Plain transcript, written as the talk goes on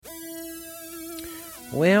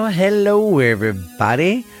Well, hello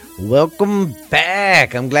everybody. Welcome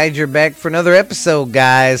back. I'm glad you're back for another episode,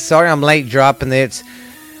 guys. Sorry I'm late dropping this.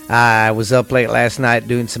 I was up late last night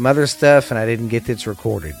doing some other stuff and I didn't get this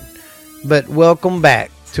recorded. But welcome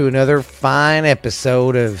back to another fine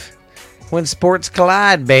episode of When Sports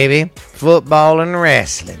Collide, baby. Football and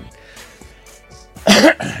wrestling.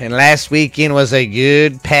 And last weekend was a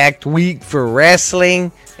good packed week for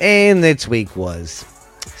wrestling, and this week was.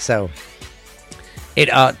 So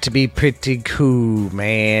it ought to be pretty cool,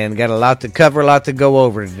 man. Got a lot to cover, a lot to go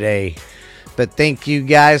over today. But thank you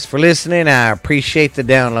guys for listening. I appreciate the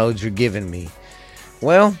downloads you're giving me.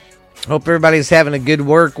 Well, hope everybody's having a good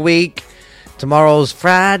work week. Tomorrow's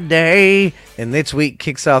Friday, and this week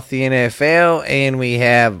kicks off the NFL, and we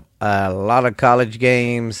have a lot of college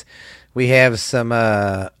games. We have some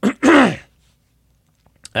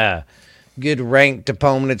good ranked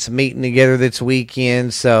opponents meeting together this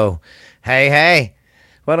weekend. So, hey,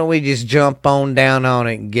 why don't we just jump on down on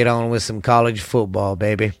it and get on with some college football,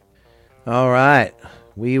 baby? All right.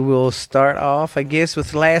 We will start off, I guess,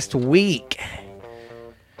 with last week.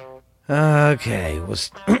 Okay.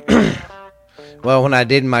 Well, when I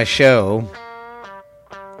did my show,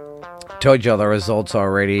 I told y'all the results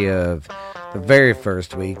already of the very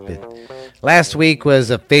first week, but last week was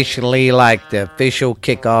officially like the official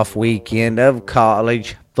kickoff weekend of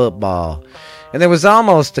college football. And there was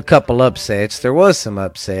almost a couple upsets. There was some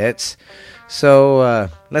upsets. So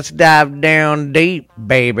let's dive down deep,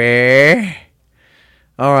 baby.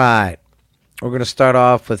 All right. We're going to start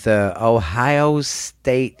off with Ohio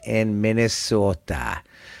State and Minnesota.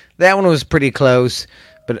 That one was pretty close,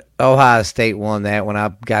 but Ohio State won that one.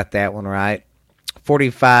 I got that one right.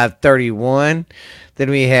 45-31. Then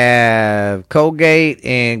we have Colgate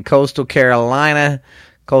and Coastal Carolina.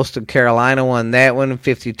 Coastal Carolina won that one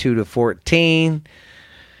 52-14.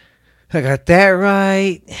 I got that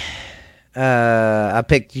right. I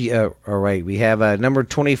picked. We have number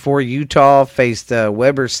 24 Utah faced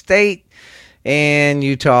Weber State, and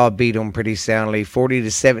Utah beat them pretty soundly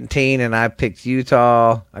 40-17. And I picked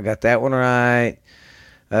Utah. I got that one right.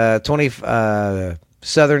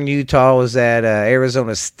 Southern Utah was at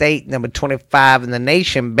Arizona State, number 25 in the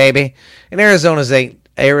nation, baby. And Arizona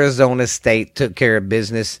State took care of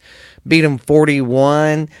business, beat them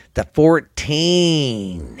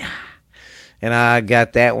 41-14. And I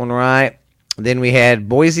got that one right. Then we had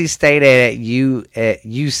Boise State at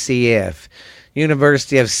UCF,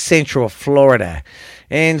 University of Central Florida.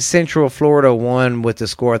 And Central Florida won with the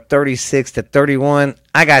score 36-31.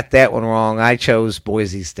 I got that one wrong. I chose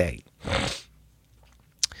Boise State.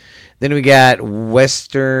 Then we got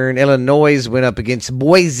Western Illinois went up against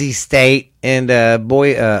Boise State and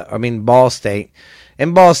Ball State.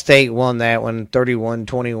 And Ball State won that one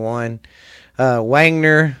 31-21.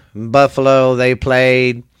 Wagner and Buffalo, they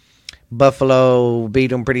played. Buffalo beat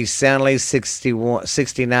them pretty soundly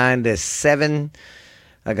 69-7.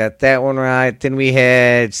 I got that one right. Then we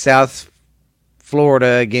had South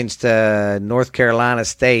Florida against North Carolina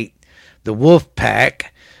State, the Wolfpack.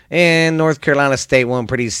 And North Carolina State won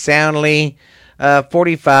pretty soundly,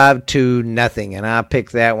 45-0. And I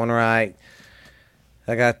picked that one right.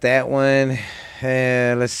 I got that one.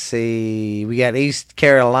 Let's see. We got East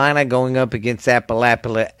Carolina going up against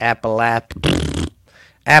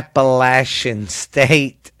Appalachian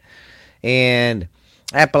State. And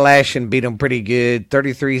Appalachian beat them pretty good,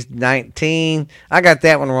 33-19. I got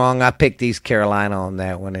that one wrong. I picked East Carolina on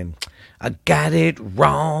that one, and I got it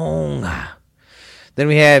wrong. Then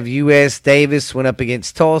we have U.S. Davis went up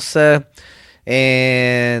against Tulsa,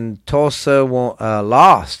 and Tulsa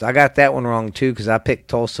lost. I got that one wrong, too, because I picked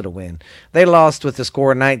Tulsa to win. They lost with the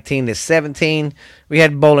score 19-17. We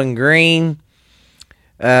had Bowling Green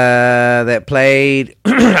that played.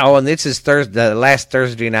 And this is the last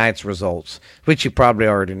Thursday night's results, which you probably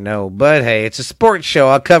already know. But, hey, it's a sports show.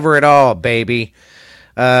 I'll cover it all, baby.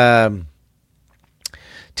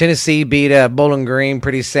 Tennessee beat Bowling Green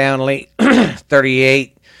pretty soundly,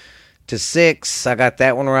 38-6. I got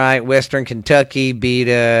that one right. Western Kentucky beat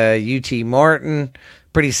UT Martin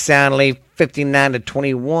pretty soundly,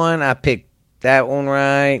 59-21. I picked that one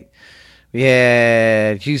right. We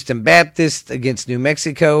had Houston Baptist against New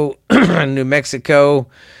Mexico. New Mexico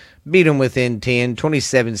beat them within 10,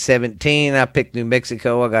 27-17. I picked New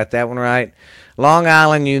Mexico. I got that one right. Long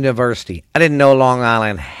Island University. I didn't know Long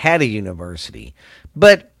Island had a university,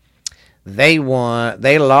 but they won.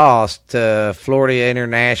 They lost to Florida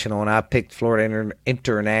International, and I picked Florida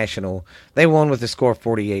International. They won with the score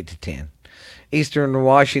 48-10. Eastern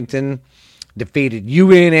Washington defeated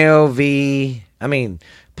UNLV.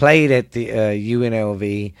 Played at the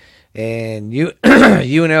UNLV, and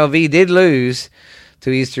UNLV did lose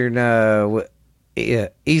to Eastern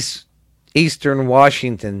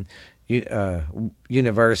Washington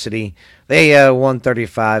University. They won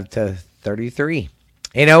 35-33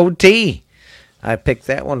 in OT. I picked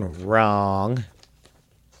that one wrong.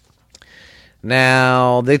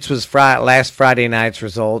 Now, this was last Friday night's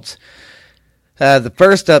results. The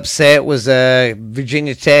first upset was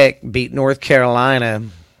Virginia Tech beat North Carolina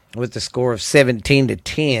with the score of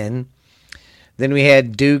 17-10. Then we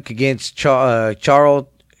had Duke against Charlotte.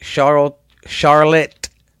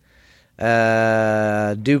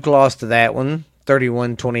 Duke lost to that one,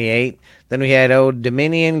 31-28. Then we had Old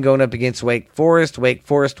Dominion going up against Wake Forest. Wake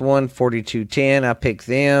Forest won 42-10. I picked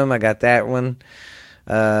them. I got that one.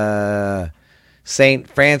 St.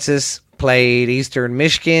 Francis played Eastern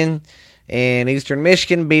Michigan, and Eastern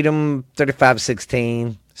Michigan beat them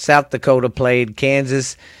 35-16. South Dakota played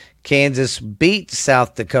Kansas. Kansas beat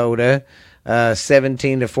South Dakota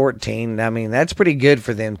 17-14. I mean, that's pretty good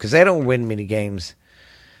for them because they don't win many games.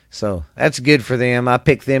 So that's good for them. I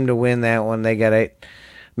picked them to win that one. They got 8.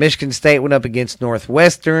 Michigan State went up against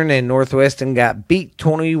Northwestern, and Northwestern got beat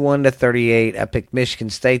 21-38. I picked Michigan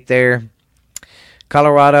State there.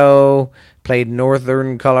 Colorado played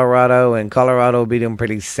Northern Colorado, and Colorado beat them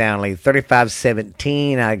pretty soundly,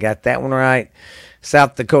 35-17. I got that one right.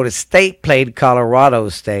 South Dakota State played Colorado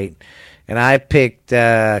State, and I picked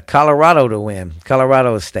Colorado to win,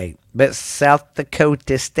 Colorado State. But South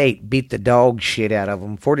Dakota State beat the dog shit out of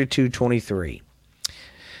them, 42-23.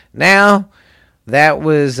 Now, that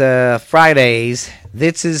was Fridays.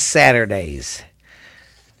 This is Saturdays.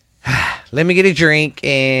 Let me get a drink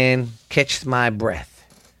and catch my breath.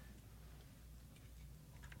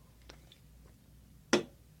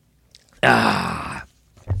 I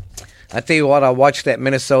tell you what, I watched that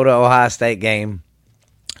Minnesota-Ohio State game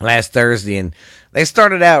last Thursday, and they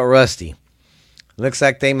started out rusty. Looks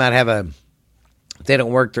like they might have if they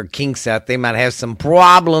don't work their kinks out, they might have some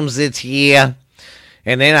problems this year.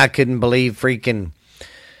 And then I couldn't believe freaking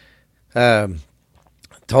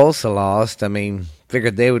Tulsa lost. I mean,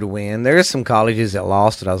 figured they would win. There's some colleges that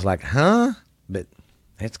lost it. I was like, huh? But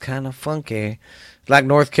it's kind of funky. Like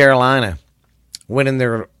North Carolina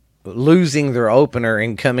losing their opener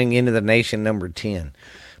and coming into the nation number 10.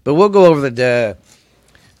 But we'll go over the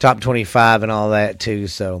top 25 and all that too.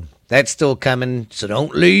 So that's still coming. So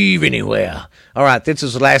don't leave anywhere. All right, this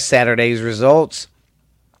was last Saturday's results.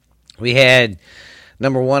 We had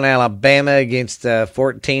number 1 Alabama against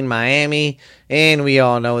 14 Miami, and we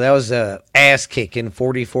all know that was a ass kicking,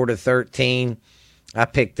 44-13. I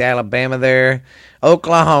picked Alabama there.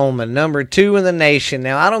 Oklahoma, number 2 in the nation.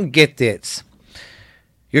 Now I don't get this.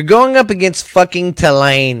 You're going up against fucking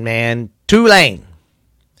Tulane, man. Tulane.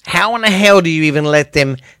 How in the hell do you even let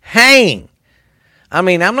them hang? I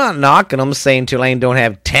mean, I'm not knocking them, saying Tulane don't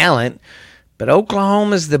have talent, but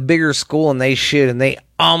Oklahoma's the bigger school, and they should, and they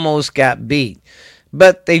almost got beat.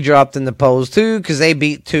 But they dropped in the polls, too, because they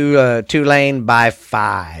beat Tulane by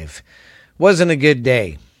 5. Wasn't a good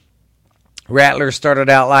day. Rattler started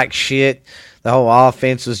out like shit. The whole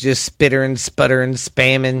offense was just spittering, sputtering,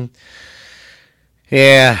 spamming.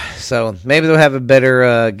 Yeah, so maybe they'll have a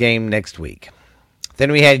better game next week.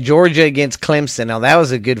 Then we had Georgia against Clemson. Now, that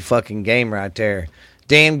was a good fucking game right there.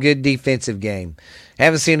 Damn good defensive game.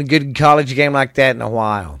 Haven't seen a good college game like that in a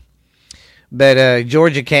while. But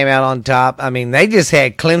Georgia came out on top. I mean, they just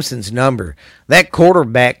had Clemson's number. That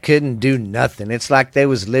quarterback couldn't do nothing. It's like they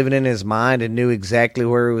was living in his mind and knew exactly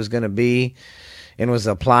where he was going to be and was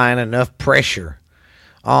applying enough pressure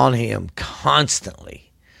on him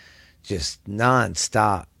constantly. Just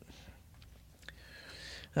nonstop.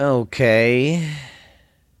 Okay.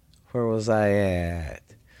 Where was I at?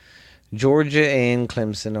 Georgia and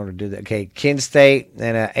Clemson ought to do that. Okay, Kent State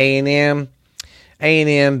and A&M.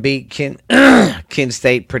 A&M beat Kent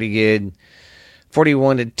State pretty good.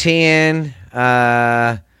 41-10.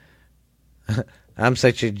 I'm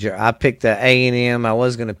such a jerk. I picked the A&M. I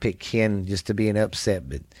was going to pick Kent just to be an upset,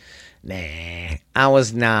 but nah. I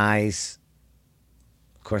was nice.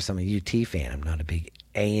 Of course, I'm a UT fan. I'm not a big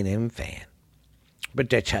A&M fan. But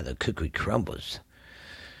that's how the cookie crumbles.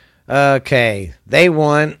 Okay, they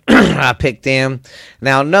won. I picked them.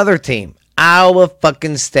 Now, another team, Iowa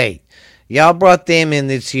fucking State. Y'all brought them in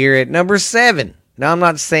this year at number 7. Now, I'm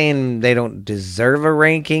not saying they don't deserve a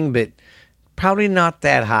ranking, but probably not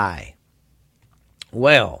that high.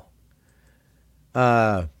 Well,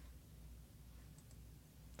 yeah,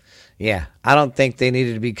 I don't think they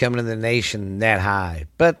needed to be coming to the nation that high,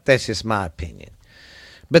 but that's just my opinion.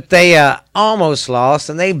 But they almost lost,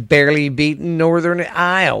 and they barely beat Northern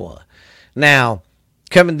Iowa. Now,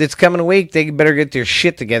 this coming week, they better get their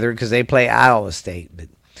shit together because they play Iowa State. But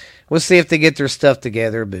we'll see if they get their stuff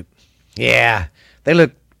together. But, yeah, they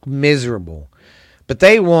look miserable. But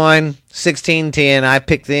they won 16-10. I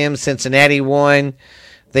picked them. Cincinnati won.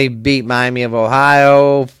 They beat Miami of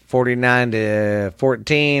Ohio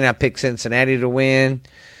 49-14. I picked Cincinnati to win.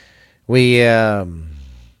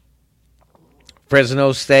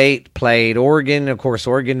 Fresno State played Oregon. Of course,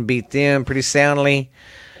 Oregon beat them pretty soundly.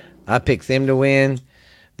 I picked them to win.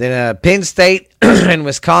 Then Penn State and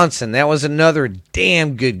Wisconsin. That was another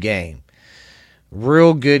damn good game.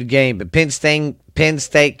 Real good game. But Penn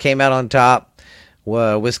State came out on top.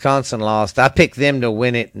 Wisconsin lost. I picked them to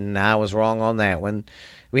win it, and I was wrong on that one.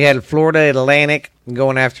 We had Florida Atlantic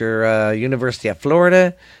going after University of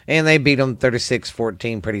Florida, and they beat them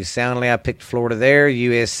 36-14 pretty soundly. I picked Florida there.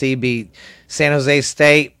 USC beat San Jose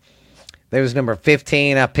State. They was number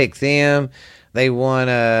 15. I picked them. They won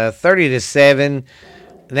 30-7.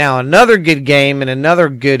 Now another good game and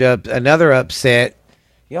another upset.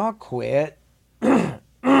 Y'all quit. What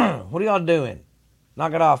are y'all doing?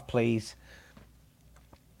 Knock it off, please.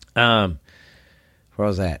 Where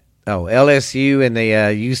was that? Oh, LSU and the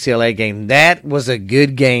UCLA game. That was a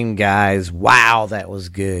good game, guys. Wow, that was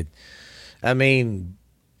good. I mean,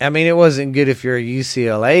 it wasn't good if you're a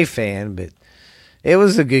UCLA fan, but it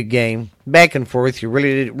was a good game. Back and forth. You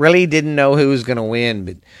really didn't know who was going to win,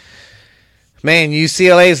 but man,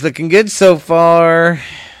 UCLA is looking good so far.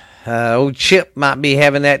 Old Chip might be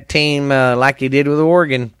having that team like he did with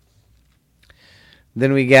Oregon.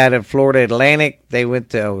 Then we got a Florida Atlantic. They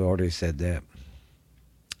went to. Oh, we already said that.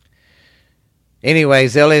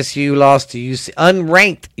 Anyways, LSU lost to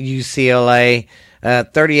unranked UCLA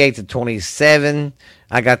 38-27.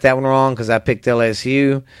 I got that one wrong because I picked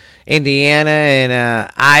LSU. Indiana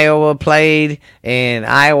and Iowa played, and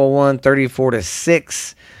Iowa won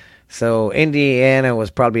 34-6. So Indiana was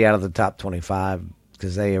probably out of the top 25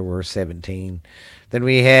 because they were 17. Then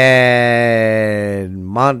we had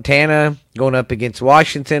Montana going up against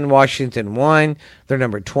Washington. Washington won. They're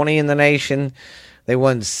number 20 in the nation. They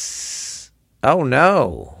won. Oh,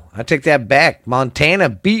 no. I take that back. Montana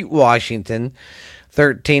beat Washington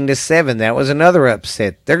 13-7. That was another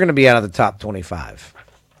upset. They're going to be out of the top 25.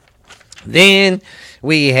 Then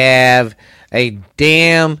we have a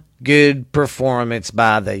damn good performance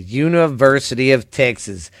by the University of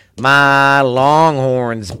Texas. My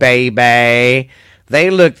Longhorns, baby.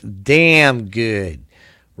 They looked damn good.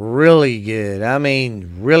 Really good. I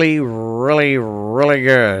mean, really, really, really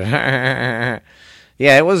good.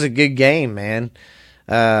 Yeah, it was a good game, man.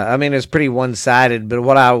 It was pretty one-sided, but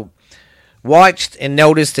what I watched and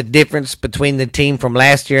noticed the difference between the team from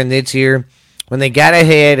last year and this year, when they got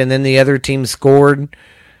ahead and then the other team scored,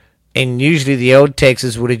 and usually the old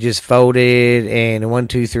Texas would have just folded and 1,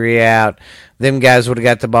 2, 3 out. Them guys would have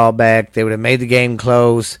got the ball back. They would have made the game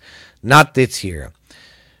close. Not this year.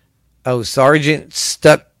 Oh, Sargent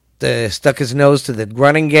stuck his nose to the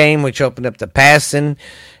running game, which opened up the passing.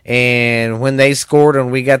 And when they scored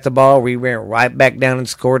and we got the ball, we went right back down and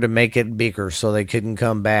scored to make it bigger so they couldn't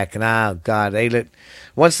come back. And, God,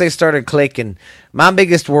 once they started clicking, my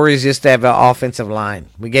biggest worry is just to have an offensive line.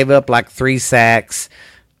 We gave up like 3 sacks.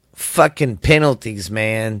 Fucking penalties,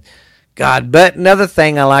 man. God, but another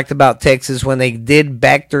thing I liked about Texas, when they did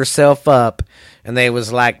back themselves up, and they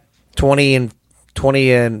was like 20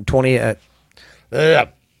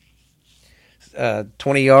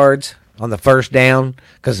 yards on the first down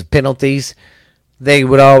because of penalties, they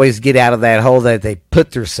would always get out of that hole that they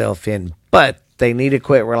put themselves in. But they need to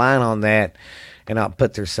quit relying on that and not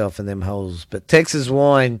put themselves in them holes. But Texas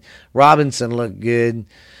won. Robinson looked good.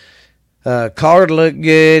 Card looked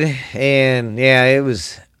good. And, yeah, it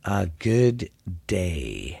was a good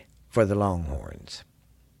day for the Longhorns.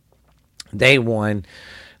 They won.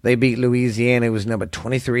 They beat Louisiana. It was number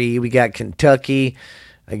 23. We got Kentucky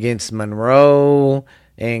against Monroe,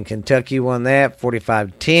 and Kentucky won that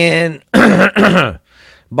 45-10.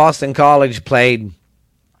 Boston College played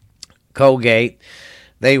Colgate.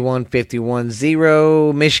 They won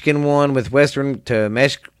 51-0. Michigan won with Western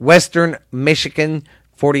Michigan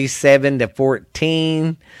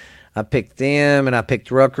 47-14. I picked them, and I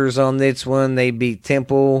picked Rutgers on this one. They beat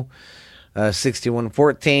Temple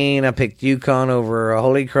 61-14. I picked UConn over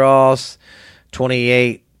Holy Cross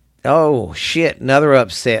 28. Oh, shit, another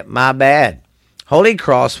upset. My bad. Holy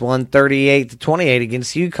Cross won 38-28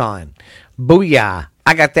 against UConn. Booyah.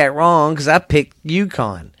 I got that wrong because I picked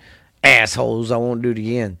UConn. Assholes, I won't do it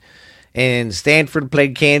again. And Stanford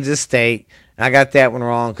played Kansas State. I got that one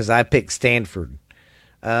wrong because I picked Stanford.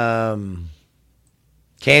 Kansas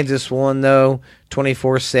won, though,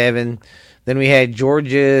 24-7. Then we had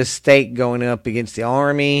Georgia State going up against the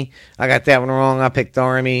Army. I got that one wrong. I picked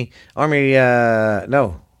Army.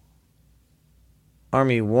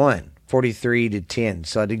 Army won 43-10.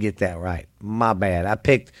 So I did get that right. My bad. I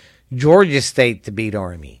picked Georgia State to beat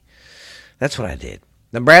Army. That's what I did.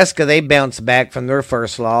 Nebraska, they bounced back from their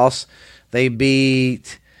first loss. They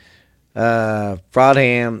beat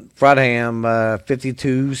Frodham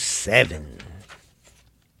 52-7.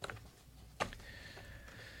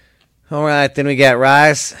 All right, then we got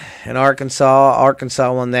Rice and Arkansas.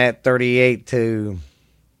 Arkansas won that 38-17.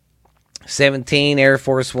 Air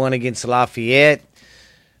Force won against Lafayette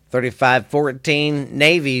 35-14.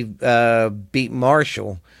 Navy beat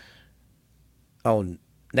Marshall.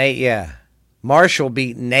 Marshall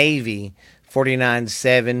beat Navy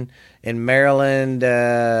 49-7. And Maryland,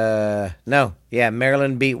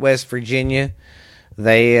 Maryland beat West Virginia.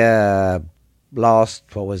 They lost,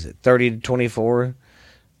 30-24.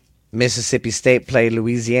 Mississippi State played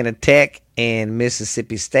Louisiana Tech, and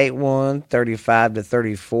Mississippi State won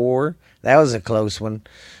 35-34. That was a close one.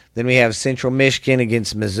 Then we have Central Michigan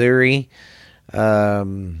against Missouri.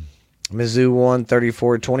 Mizzou won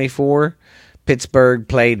 34-24. Pittsburgh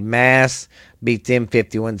played Mass, beat them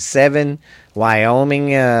 51-7. Wyoming,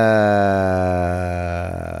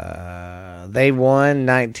 they won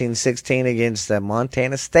 19-16 against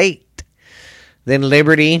Montana State. Then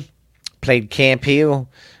Liberty played Camp Hill.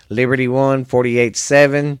 Liberty won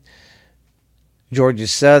 48-7. Georgia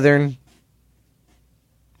Southern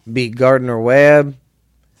beat Gardner-Webb.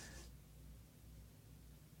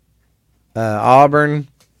 Auburn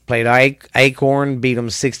played Acorn, beat them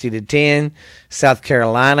 60-10. South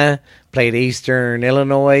Carolina played Eastern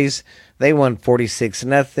Illinois. They won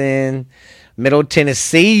 46-0. Middle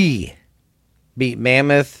Tennessee beat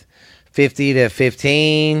Mammoth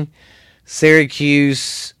 50-15.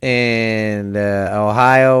 Syracuse and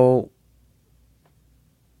Ohio.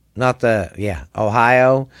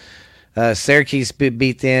 Ohio. Syracuse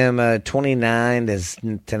beat them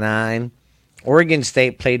 29-9. Oregon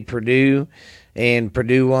State played Purdue, and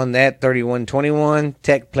Purdue won that 31-21.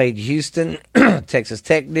 Tech played Houston. Texas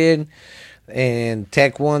Tech did, and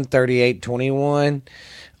Tech won 38-21.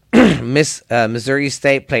 Missouri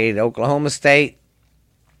State played Oklahoma State.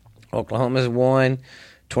 Oklahoma won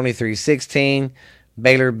 23-16.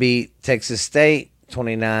 Baylor beat Texas State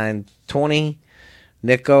 29-20.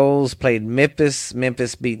 Nichols played Memphis.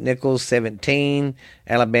 Memphis beat Nichols 17.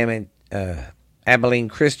 Abilene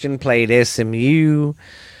Christian played SMU.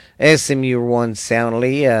 SMU won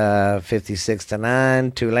soundly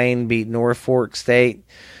 56-9. Tulane beat Norfolk State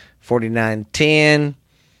 49-10.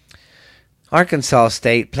 Arkansas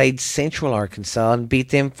State played Central Arkansas and beat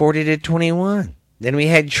them 40-21. Then we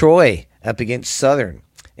had Troy up against Southern,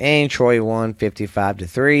 and Troy won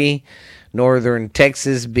 55-3. Northern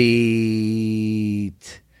Texas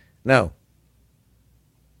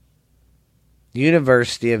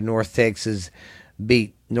University of North Texas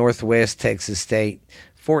beat Northwest Texas State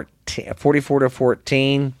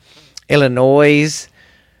 44-14. Illinois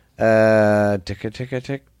lost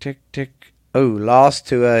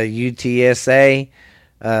to UTSA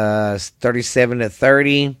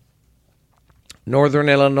 37-30. Northern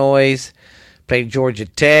Illinois played Georgia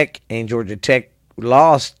Tech, and Georgia Tech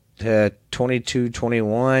lost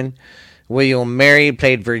 22-21. William Mary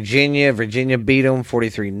played Virginia. Virginia beat them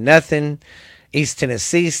 43-0. East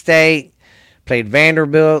Tennessee State played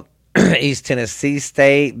Vanderbilt. East Tennessee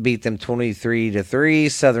State beat them 23-3.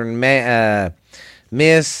 Southern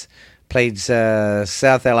Miss played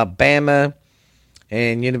South Alabama,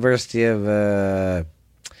 and University of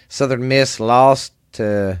Southern Miss lost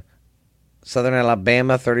to Southern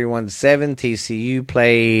Alabama 31-7. TCU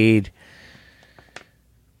played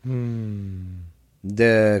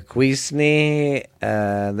the Queensney.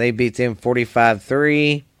 They beat them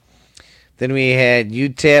 45-3. Then we had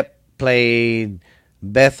UTEP played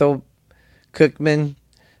Bethel Cookman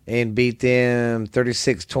and beat them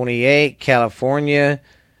 36-28. California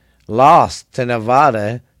lost to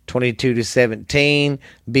Nevada 22-17.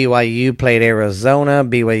 BYU played Arizona.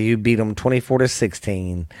 BYU beat them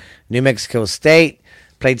 24-16. New Mexico State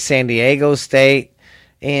played San Diego State,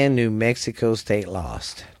 and New Mexico State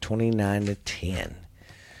lost 29-10.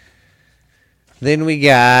 Then we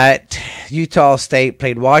got Utah State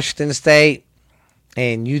played Washington State,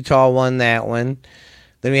 and Utah won that one.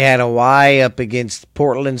 Then we had Hawaii up against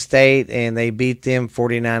Portland State, and they beat them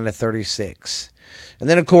 49-36. And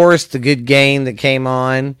then, of course, the good game that came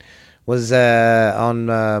on was on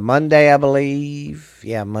Monday, I believe.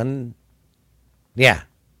 Yeah, Monday. Yeah,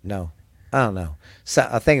 no, I don't know. So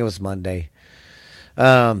I think it was Monday.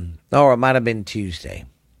 Or it might have been Tuesday.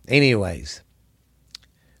 Anyways,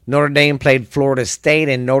 Notre Dame played Florida State,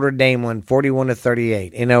 and Notre Dame won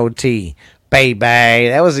 41-38 in OT. Baby,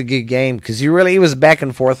 that was a good game because he was back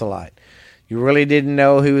and forth a lot. You really didn't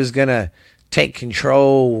know who was going to take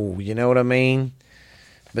control. You know what I mean?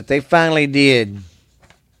 But they finally did.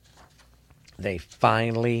 They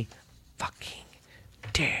finally fucking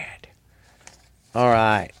did. All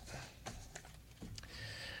right.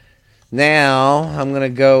 Now, I'm going to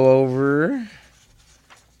go over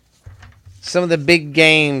some of the big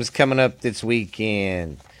games coming up this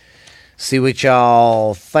weekend. See what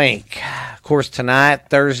y'all think. Of course, tonight,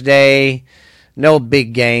 Thursday, no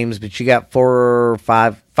big games, but you got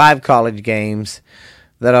five college games.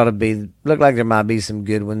 That ought to look like there might be some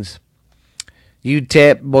good ones.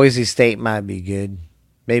 UTEP, Boise State might be good.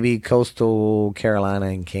 Maybe Coastal Carolina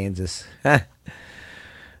and Kansas.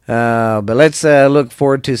 But let's look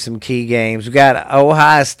forward to some key games. We got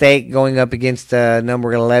Ohio State going up against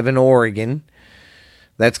number 11 Oregon.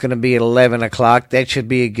 That's going to be at 11 o'clock. That should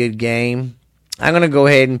be a good game. I'm going to go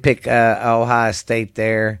ahead and pick Ohio State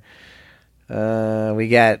there. We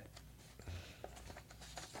got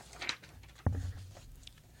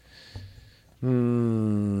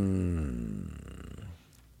I'm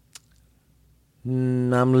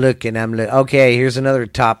looking. Okay, here's another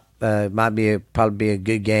top. Probably be a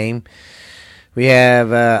good game. We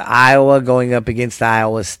have Iowa going up against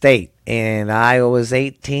Iowa State, and Iowa's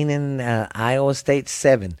 18 and Iowa State's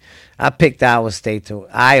 7. I picked Iowa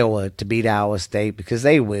to beat Iowa State because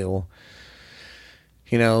they will.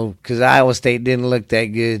 You know, because Iowa State didn't look that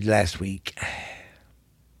good last week.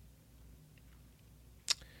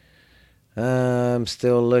 I'm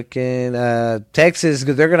still looking. Texas,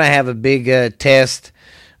 they're going to have a big test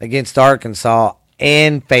against Arkansas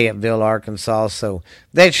and Fayetteville, Arkansas. So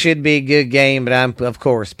that should be a good game, but I'm, of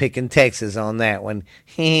course, picking Texas on that one.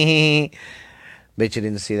 Bet you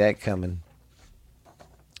didn't see that coming.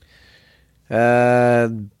 There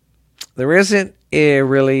isn't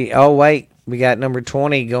really... Oh, wait. We got number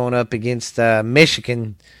 20 going up against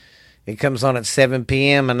Michigan. It comes on at 7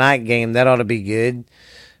 p.m., a night game. That ought to be good.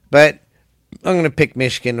 But I'm going to pick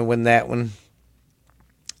Michigan to win that one.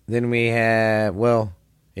 Then we have,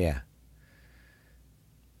 yeah.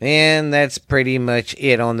 And that's pretty much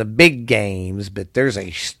it on the big games. But there's a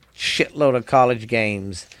shitload of college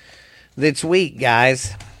games this week,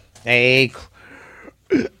 guys. Hey,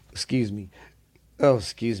 excuse me. Oh,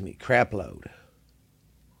 excuse me. Crap load.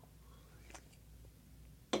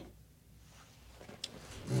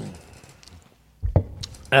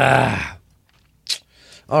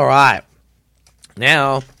 All right.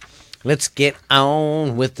 Now, let's get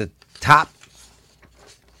on with the top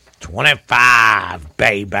 25,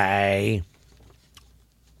 baby.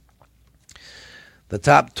 The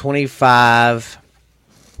top 25.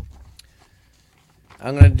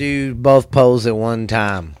 I'm going to do both polls at one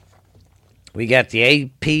time. We got the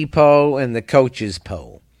AP poll and the coaches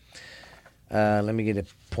poll. Let me get a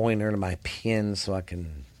pointer to my pen so I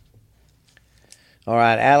can... All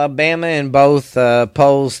right, Alabama in both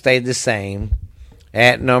polls stayed the same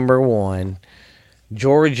at number 1.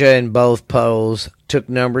 Georgia in both polls took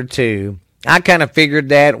number 2. I kind of figured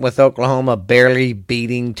that with Oklahoma barely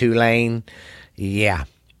beating Tulane. Yeah.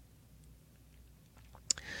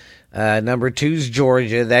 Number 2's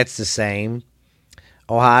Georgia. That's the same.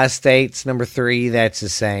 Ohio State's number 3. That's the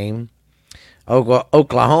same.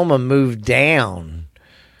 Oklahoma moved down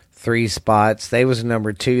 3 spots. They was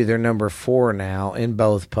number 2. They're number 4 now in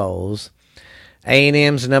both polls.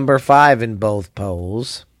 A&M's number 5 in both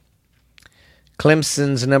polls.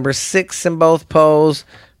 Clemson's number 6 in both polls.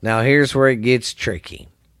 Now here's where it gets tricky.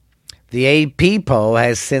 The AP poll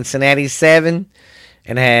has Cincinnati 7,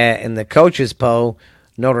 and in the coaches poll,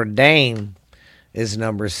 Notre Dame is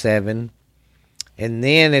number 7. And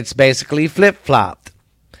then it's basically flip-flopped.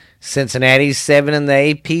 Cincinnati's 7 in the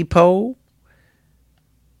AP poll.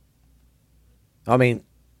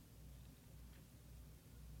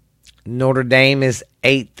 Notre Dame is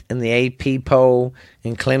 8th in the AP poll,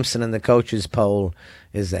 and Clemson in the coaches poll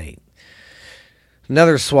is 8.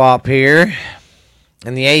 Another swap here.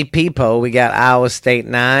 In the AP poll, we got Iowa State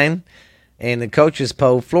 9, and the coaches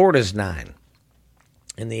poll, Florida's 9.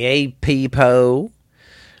 In the AP poll,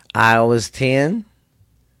 Iowa's 10.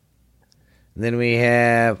 And then we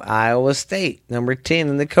have Iowa State, number 10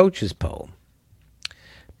 in the coaches poll.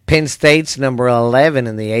 Penn State's number 11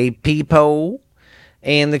 in the AP poll.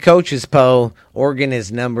 And the coaches poll, Oregon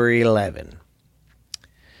is number 11.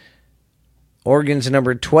 Oregon's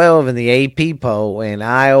number 12 in the AP poll, and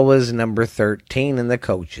Iowa's number 13 in the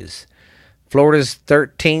coaches. Florida's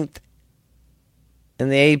 13th in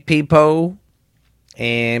the AP poll,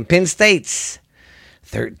 and Penn State's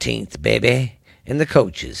 13th, baby, in the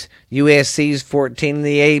coaches. USC's 14 in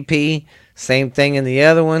the AP, same thing in the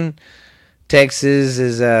other one. Texas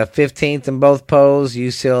is 15th in both polls.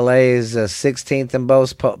 UCLA is 16th in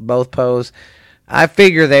both polls. I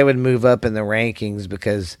figure they would move up in the rankings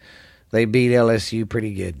because they beat LSU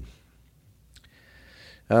pretty good.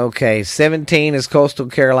 Okay, 17 is Coastal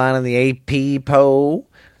Carolina in the AP poll.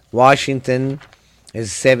 Washington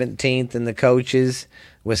is 17th in the coaches.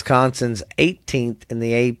 Wisconsin's 18th in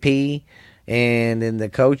the AP. And in the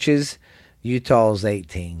coaches, Utah's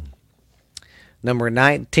 18. Number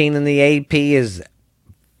 19 in the AP is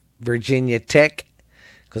Virginia Tech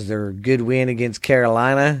because they're a good win against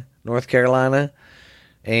North Carolina.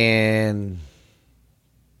 And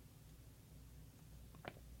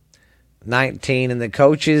 19 in the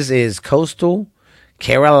coaches is Coastal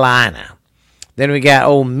Carolina. Then we got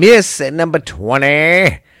Ole Miss at number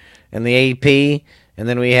 20 in the AP. And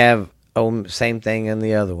then we have same thing in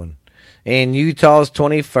the other one. And Utah's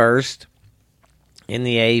 21st in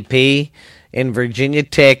the AP. And Virginia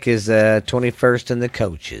Tech is 21st in the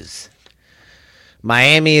coaches.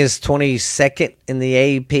 Miami is 22nd in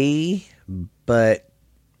the AP. But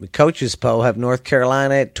the coaches poll have North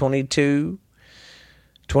Carolina at 22.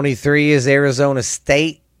 23 is Arizona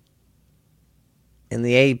State in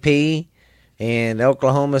the AP. And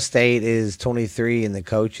Oklahoma State is 23 in the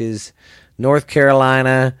coaches. North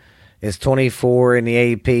Carolina is 24 in the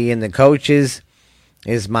AP. And the coaches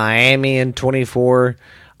is Miami in 24.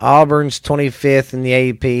 Auburn's 25th in the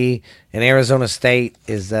AP. And Arizona State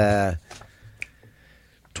is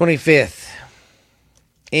 25th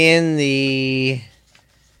in the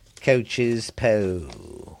coaches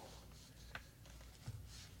poll.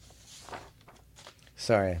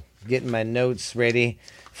 Sorry, getting my notes ready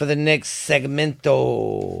for the next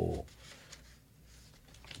segmento.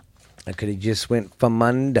 I could have just went from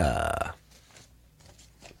under.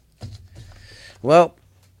 Well,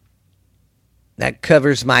 that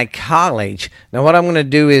covers my college. Now, what I'm going to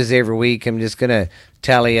do is every week I'm just going to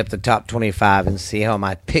tally up the top 25 and see how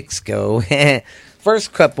my picks go.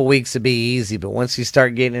 First couple weeks will be easy, but once you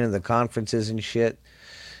start getting into the conferences and shit,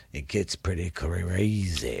 it gets pretty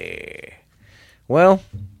crazy. Well,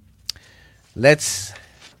 let's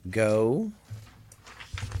go.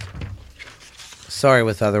 Sorry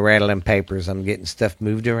with all the rattling papers. I'm getting stuff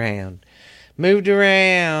moved around.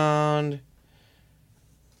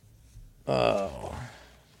 Oh.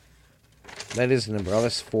 That is the number. Oh,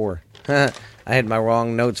 that's 4. I had my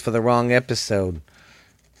wrong notes for the wrong episode.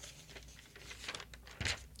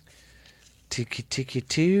 Tiki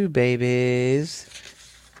 2, babies.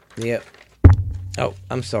 Yep. Oh,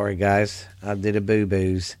 I'm sorry, guys. I did a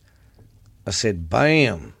boo-boos. I said,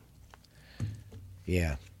 bam.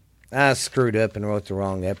 Yeah. I screwed up and wrote the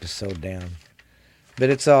wrong episode down. But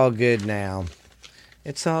it's all good now.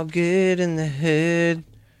 It's all good in the hood.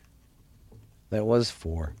 That was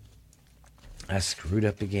 4. I screwed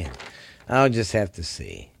up again. I'll just have to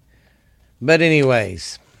see. But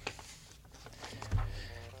anyways,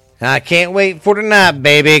 I can't wait for tonight,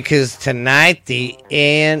 baby, because tonight the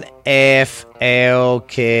NFL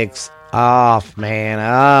kicks off, man.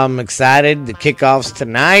 I'm excited. The kickoff's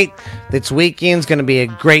tonight. This weekend's going to be a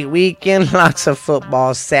great weekend. Lots of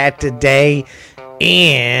football Saturday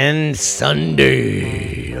and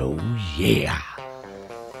Sunday. Oh, yeah.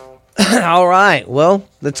 All right, well,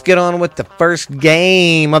 let's get on with the first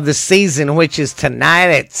game of the season, which is tonight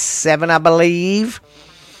at 7, I believe.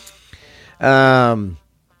 Going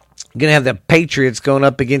to have the Patriots going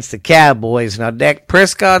up against the Cowboys. Now, Dak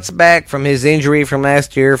Prescott's back from his injury from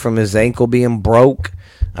last year, from his ankle being broke.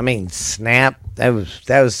 I mean, snap. That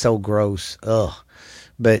was so gross. Ugh.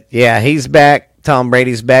 But, yeah, he's back. Tom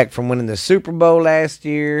Brady's back from winning the Super Bowl last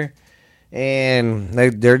year. And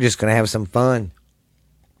they're just going to have some fun.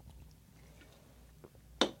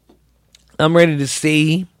 I'm ready to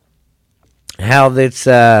see how this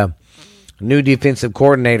new defensive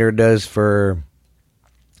coordinator does for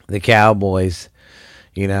the Cowboys.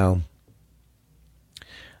 You know,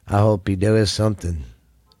 I hope he does something.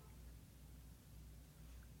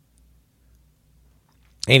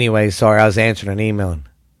 Anyway, sorry, I was answering an email.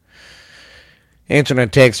 Answering a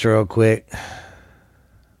text real quick.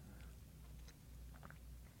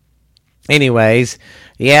 Anyways,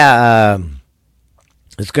 yeah,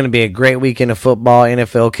 it's going to be a great weekend of football.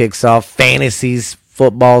 NFL kicks off. Fantasy's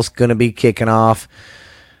football's going to be kicking off.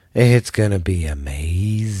 It's going to be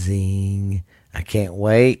amazing. I can't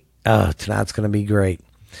wait. Oh, tonight's going to be great.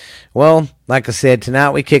 Well, like I said,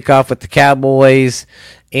 tonight we kick off with the Cowboys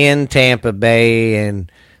in Tampa Bay,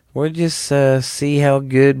 and we'll just see how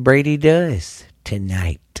good Brady does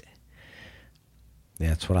tonight.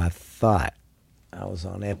 That's what I thought. I was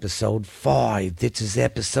on episode 5. This is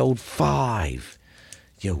episode 5.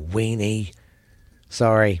 You weenie.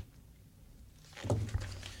 Sorry.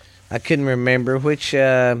 I couldn't remember which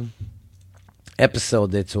episode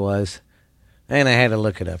this was, and I had to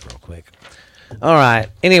look it up real quick. All right.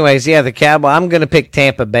 Anyways, yeah, the Cowboy. I'm going to pick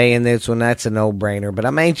Tampa Bay in this one. That's a no-brainer. But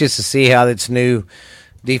I'm anxious to see how this new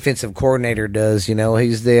defensive coordinator does. You know,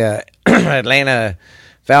 he's the Atlanta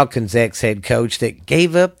Falcons ex-head coach that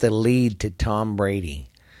gave up the lead to Tom Brady.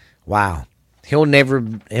 Wow. He'll never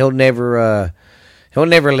live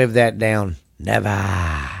that down.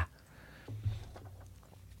 Never.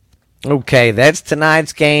 Okay, that's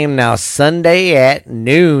tonight's game. Now Sunday at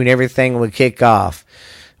noon, everything will kick off.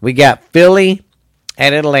 We got Philly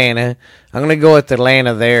at Atlanta. I'm going to go with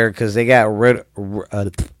Atlanta there because they got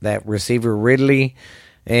that receiver Ridley,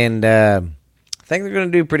 and I think they're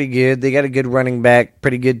going to do pretty good. They got a good running back,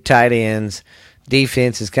 pretty good tight ends.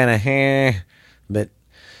 Defense is kind of but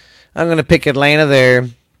I'm going to pick Atlanta there.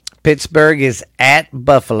 Pittsburgh is at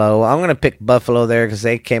Buffalo. I'm going to pick Buffalo there because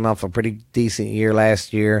they came off a pretty decent year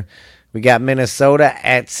last year. We got Minnesota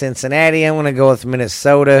at Cincinnati. I'm going to go with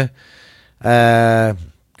Minnesota because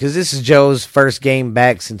this is Joe's first game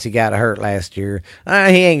back since he got hurt last year. He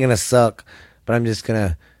ain't going to suck, but I'm just going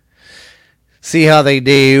to see how they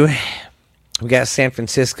do. We got San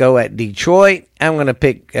Francisco at Detroit. I'm going to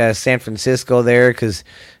pick San Francisco there because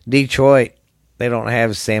Detroit, they don't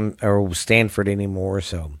have Stanford anymore,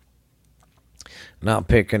 so not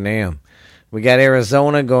picking them. We got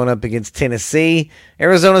Arizona going up against Tennessee.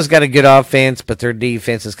 Arizona's got a good offense, but their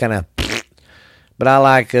defense is kind of. But I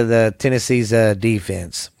like the Tennessee's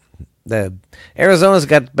defense. The Arizona's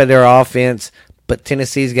got better offense, but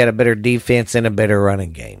Tennessee's got a better defense and a better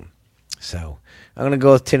running game. So I'm going to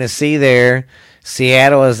go with Tennessee there.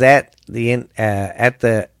 Seattle is at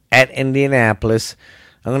Indianapolis.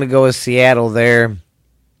 I'm going to go with Seattle there.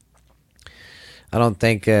 I don't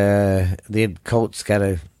think the Colts got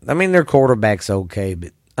a. I mean, their quarterback's okay,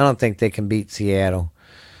 but I don't think they can beat Seattle.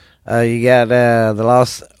 You got the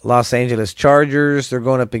Los Angeles Chargers. They're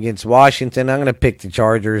going up against Washington. I'm going to pick the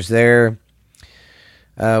Chargers there.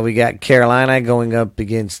 We got Carolina going up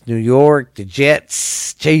against New York. The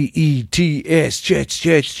Jets, Jets,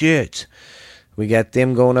 Jets. We got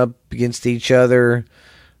them going up against each other.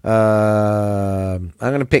 I'm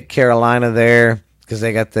going to pick Carolina there because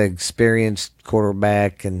they got the experienced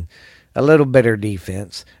quarterback and a little better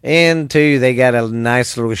defense. And, two, they got a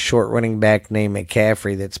nice little short running back named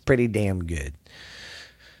McCaffrey that's pretty damn good.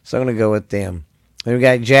 So I'm going to go with them. Then we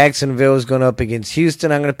got Jacksonville is going up against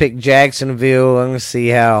Houston. I'm going to pick Jacksonville. I'm going to see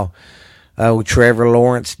how Trevor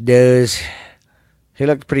Lawrence does. He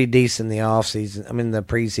looked pretty decent in the the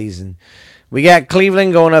preseason. We got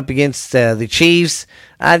Cleveland going up against the Chiefs.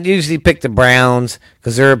 I'd usually pick the Browns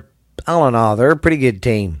because they're, all in all, they're a pretty good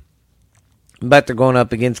team. But they're going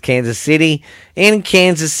up against Kansas City in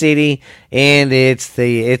Kansas City, and it's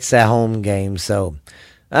a home game. So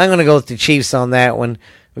I'm going to go with the Chiefs on that one.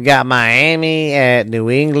 We got Miami at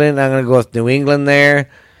New England. I'm going to go with New England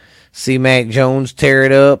there. See Mac Jones tear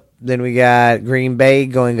it up. Then we got Green Bay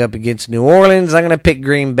going up against New Orleans. I'm going to pick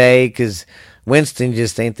Green Bay because Winston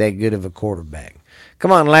just ain't that good of a quarterback.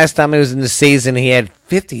 Come on, last time he was in the season, he had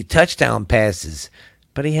 50 touchdown passes,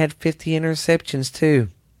 but he had 50 interceptions too.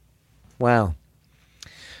 Wow.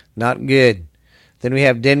 Not good. Then we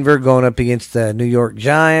have Denver going up against the New York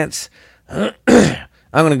Giants. I'm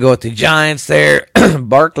going to go with the Giants there.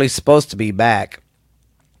 Barkley's supposed to be back.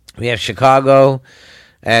 We have Chicago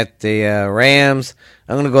at the Rams.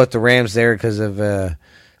 I'm going to go with the Rams there because of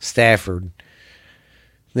Stafford.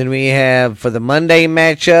 Then we have, for the Monday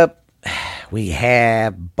matchup, we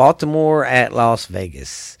have Baltimore at Las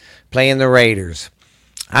Vegas playing the Raiders.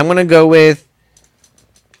 I'm going to go with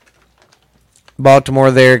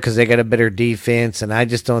Baltimore there because they got a better defense, and I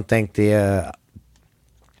just don't think the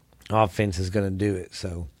offense is going to do it.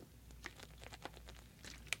 So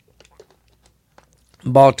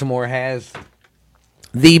Baltimore has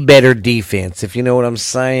the better defense, if you know what I'm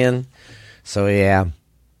saying. So, yeah,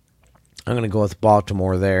 I'm going to go with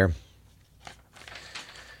Baltimore there.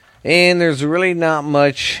 And there's really not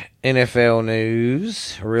much NFL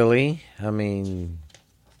news, really. I mean,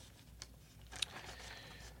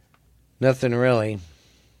 nothing really.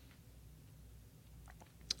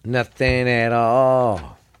 Nothing at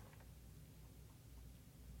all.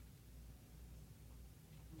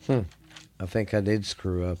 I think I did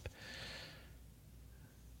screw up.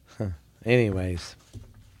 Anyways.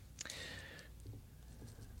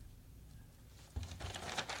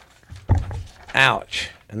 Ouch.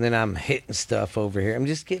 And then I'm hitting stuff over here. I'm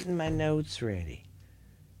just getting my notes ready.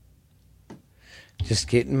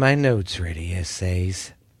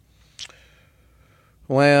 Essays.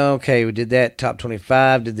 Well, okay, we did that. Top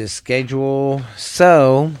 25, did this schedule.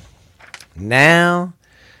 So, Now,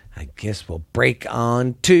 I guess we'll break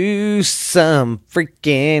on to some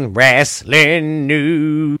freaking wrestling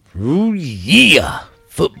news. Ooh, yeah.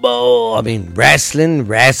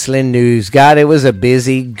 Wrestling news. God, it was a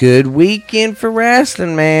busy, good weekend for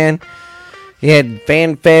wrestling, man. You had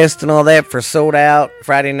Fan Fest and all that for Sold Out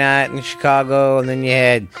Friday night in Chicago, and then you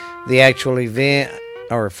had the actual event,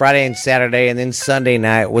 or Friday and Saturday, and then Sunday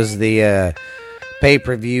night was the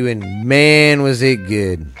pay-per-view, and man, was it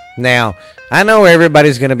good. Now, I know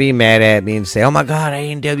everybody's going to be mad at me and say, oh my God,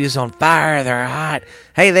 A&W's on fire, they're hot.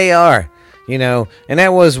 Hey, they are, and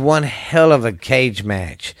that was one hell of a cage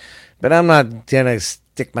match. But I'm not going to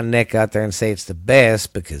stick my neck out there and say it's the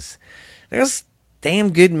best, because there's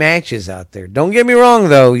damn good matches out there. Don't get me wrong,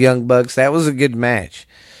 though, Young Bucks. That was a good match.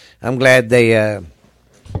 I'm glad they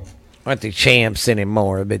aren't the champs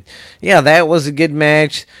anymore. But, yeah, that was a good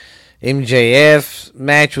match. MJF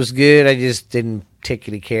match was good. I just didn't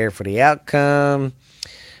particularly care for the outcome.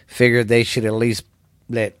 Figured they should at least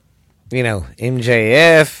let,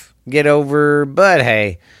 MJF get over. But,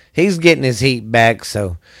 hey, he's getting his heat back,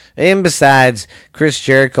 so... And besides, Chris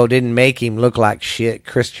Jericho didn't make him look like shit.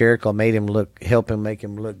 Chris Jericho help him make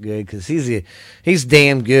him look good, because he's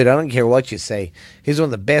damn good. I don't care what you say. He's one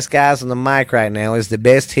of the best guys on the mic right now. He's the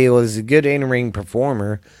best heel. He's a good in-ring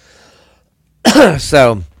performer.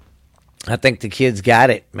 So, I think the kid's got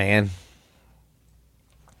it, man.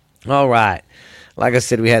 All right. Like I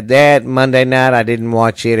said, we had that Monday night. I didn't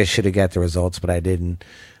watch it. I should have got the results, but I didn't.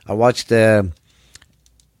 I watched the...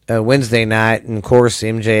 Wednesday night, and of course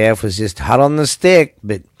MJF was just hot on the stick.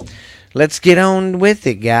 But let's get on with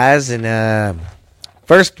it, guys. And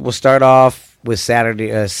first we'll start off with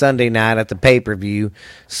Sunday night at the pay-per-view,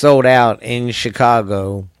 Sold Out in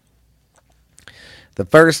Chicago. The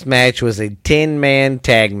first match was a 10-man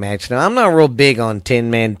tag match. Now, I'm not real big on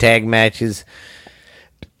 10-man tag matches.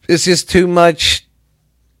 It's just too much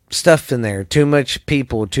stuff in there, too much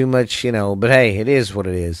people, too much, but hey, it is what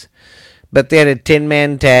it is. But they had a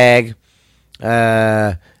 10-man tag,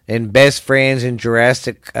 and Best Friends and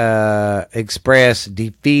Jurassic Express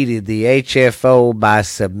defeated the HFO by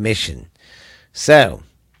submission. So,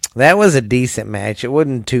 that was a decent match. It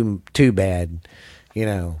wasn't too bad,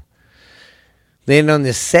 Then on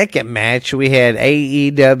the second match, we had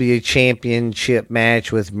AEW Championship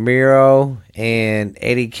match with Miro and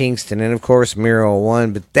Eddie Kingston. And, of course, Miro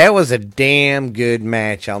won. But that was a damn good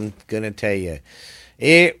match, I'm going to tell you.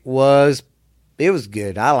 It was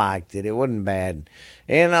good. I liked it. It wasn't bad.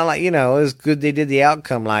 And it was good they did the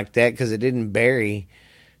outcome like that, because it didn't bury,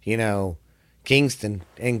 Kingston.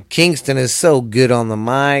 And Kingston is so good on the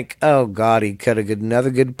mic. Oh, God, he cut another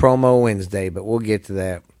good promo Wednesday, but we'll get to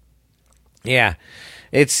that. Yeah,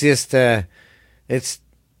 it's just, I liked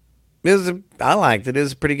it. It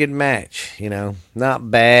was a pretty good match, Not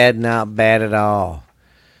bad at all.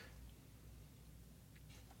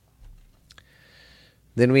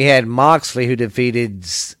 Then we had Moxley, who defeated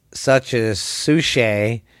Sasha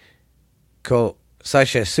Sushi by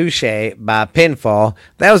pinfall.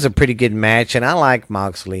 That was a pretty good match, and I like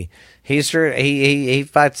Moxley. He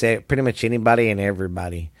fights pretty much anybody and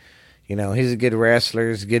everybody. He's a good wrestler.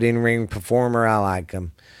 He's a good in-ring performer. I like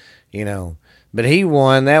him. But he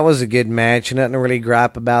won. That was a good match. Nothing to really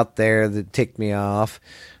gripe about there that ticked me off.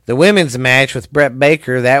 The women's match with Brett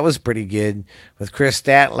Baker, that was pretty good. With Chris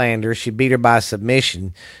Statlander, she beat her by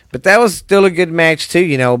submission. But that was still a good match,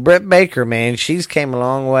 too. Brett Baker, man, she's came a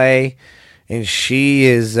long way. And she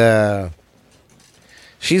is,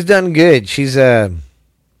 she's done good. She's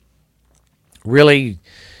really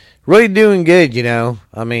doing good,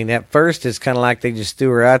 at first it's kind of like they just threw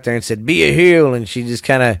her out there and said, be a heel. And she just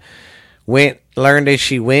kind of learned as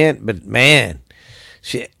she went. But, man.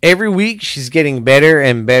 Every week she's getting better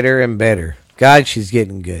and better and better. God, she's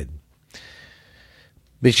getting good.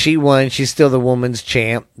 But she won. She's still the women's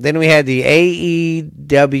champ. Then we had the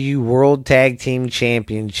AEW World Tag Team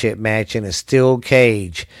Championship match in a steel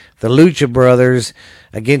cage. The Lucha Brothers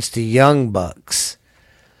against the Young Bucks.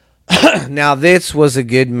 Now, this was a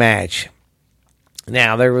good match.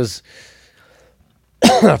 Now, there was,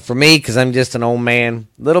 for me, because I'm just an old man,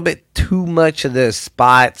 a little bit too much of the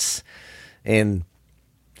spots and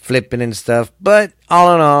flipping and stuff, but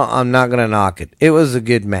all in all, I'm not going to knock it. It was a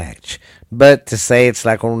good match, but to say it's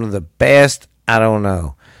like one of the best, I don't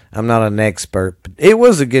know. I'm not an expert, but it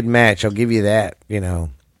was a good match. I'll give you that,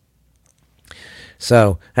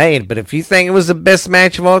 So, hey, but if you think it was the best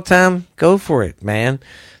match of all time, go for it, man.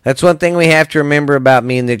 That's one thing we have to remember about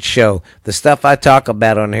me in this show. The stuff I talk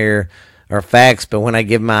about on here are facts, but when I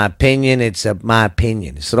give my opinion, it's my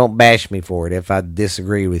opinion. So don't bash me for it if I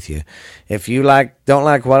disagree with you. If you don't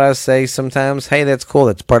like what I say sometimes, hey, that's cool.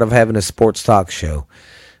 That's part of having a sports talk show.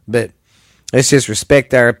 But let's just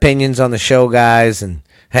respect our opinions on the show, guys. And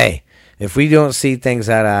hey, if we don't see things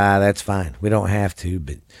eye to eye, that's fine. We don't have to,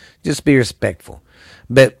 but just be respectful.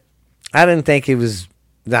 But I didn't think it was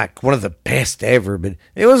like one of the best ever, but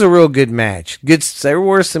it was a real good match. There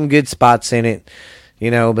were some good spots in it.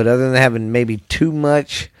 But other than having maybe too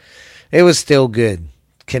much, it was still good.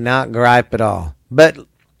 Cannot gripe at all.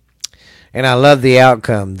 And I love the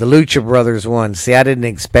outcome. The Lucha Brothers won. See, I didn't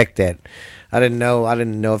expect that. I didn't know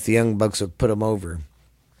if the Young Bucks would put them over.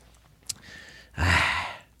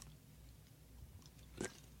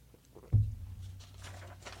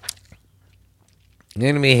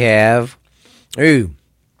 Then we have,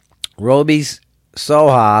 Roby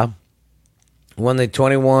Soha won the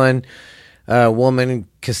 21 woman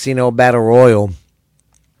casino battle royal.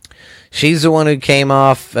 She's the one who came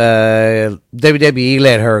off. WWE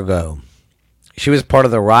let her go. She was part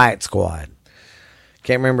of the Riot Squad.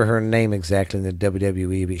 Can't remember her name exactly in the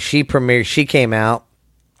WWE, but she came out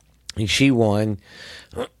and she won.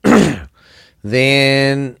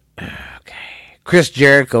 Then Chris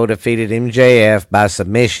Jericho defeated MJF by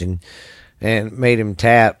submission and made him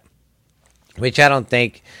tap, which I don't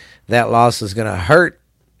think that loss is going to hurt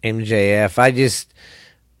MJF. I just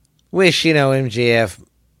wish, MJF,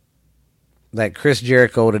 that Chris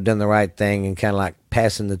Jericho would have done the right thing and kind of like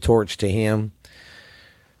passing the torch to him.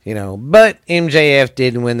 But MJF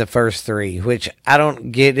didn't win the first three, which I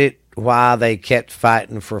don't get it why they kept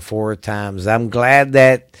fighting for 4 times. I'm glad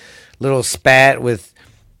that little spat with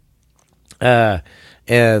the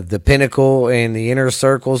Pinnacle and the Inner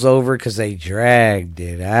Circle's over because they dragged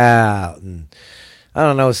it out. And I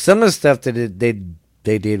don't know, some of the stuff that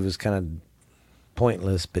they did was kind of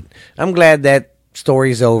pointless, but I'm glad that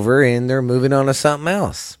story's over and they're moving on to something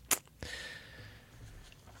else.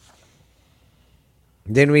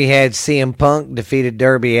 Then we had CM Punk defeated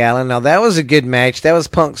Darby Allin. Now, that was a good match. That was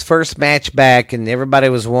Punk's first match back, and everybody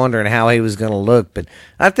was wondering how he was going to look, but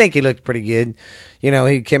I think he looked pretty good.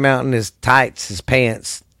 He came out in his tights, his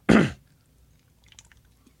pants,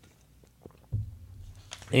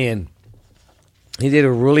 and he did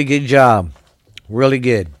a really good job. Really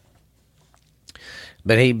good.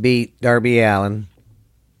 But he beat Darby Allin.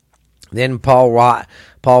 Then Paul White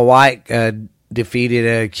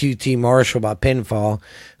defeated QT Marshall by pinfall.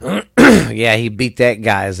 Yeah, he beat that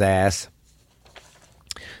guy's ass.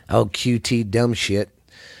 Oh, QT dumb shit.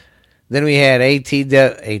 Then we had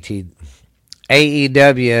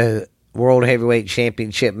AEW World Heavyweight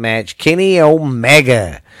Championship match. Kenny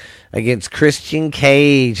Omega against Christian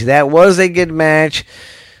Cage. That was a good match.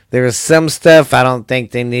 There was some stuff I don't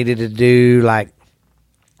think they needed to do. I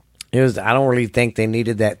don't really think they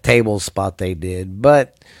needed that table spot they did.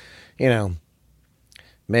 But,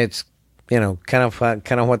 it's, kind of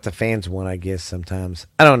what the fans want, I guess, sometimes.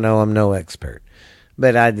 I don't know. I'm no expert.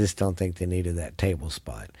 But I just don't think they needed that table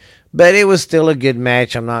spot. But it was still a good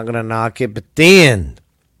match. I'm not going to knock it. But then,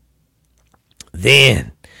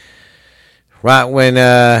 right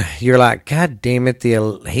when you're like, God damn it,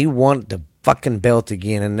 he won the fucking belt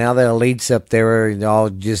again. And now the Elite's up there all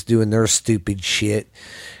just doing their stupid shit.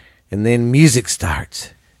 And then music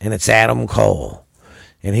starts. And it's Adam Cole.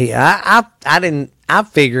 And I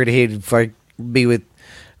figured he'd be with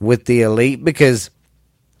the Elite because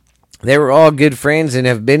they were all good friends and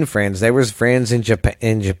have been friends. They were friends in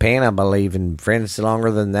Japan, I believe, and friends longer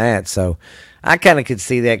than that. So I kind of could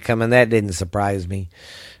see that coming. That didn't surprise me.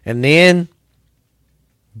 And then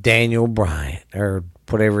Daniel Bryant, or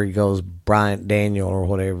whatever he goes, Bryant Daniel or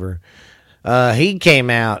whatever. He came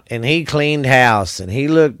out and he cleaned house and he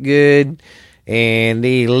looked good. And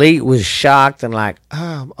the Elite was shocked and like,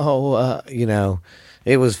 it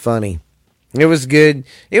was funny. It was good.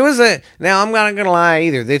 Now I'm not going to lie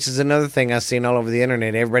either. This is another thing I've seen all over the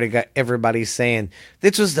internet. Everybody's saying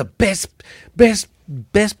this was the best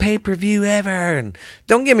pay-per-view ever. And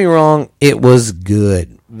don't get me wrong. It was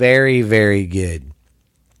good. Very, very good.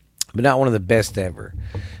 But not one of the best ever.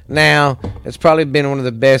 Now, it's probably been one of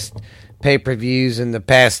the best pay-per-views in the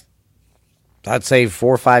past, I'd say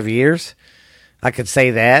 4 or 5 years. I could say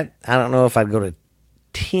that. I don't know if I'd go to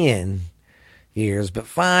 10 years, but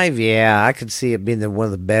 5, yeah, I could see it being one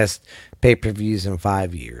of the best pay-per-views in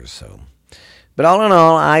 5 years. So, but all in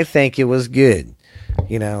all, I think it was good,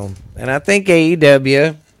 and I think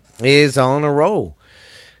AEW is on a roll.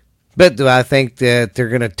 But do I think that they're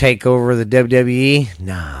going to take over the WWE?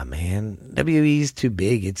 Nah, man. WWE's too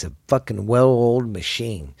big. It's a fucking well-oiled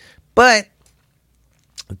machine. But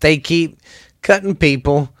if they keep cutting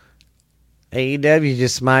people AEW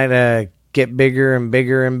just might get bigger and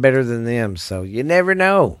bigger and better than them. So you never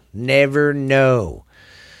know. Never know.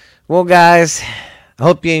 Well, guys, I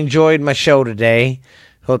hope you enjoyed my show today.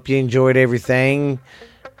 Hope you enjoyed everything.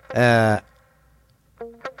 I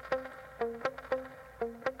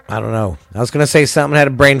don't know. I was going to say something, had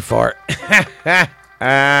a brain fart.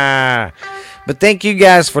 But thank you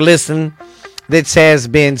guys for listening. This has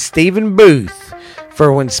been Stephen Booth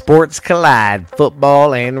for When Sports Collide,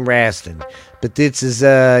 Football and Wrestling. But this is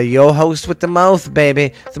your host with the most,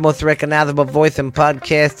 baby. The most recognizable voice and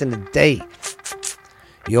podcast in the day.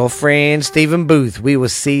 Your friend, Stephen Booth. We will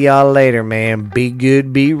see y'all later, man. Be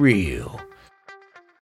good, be real.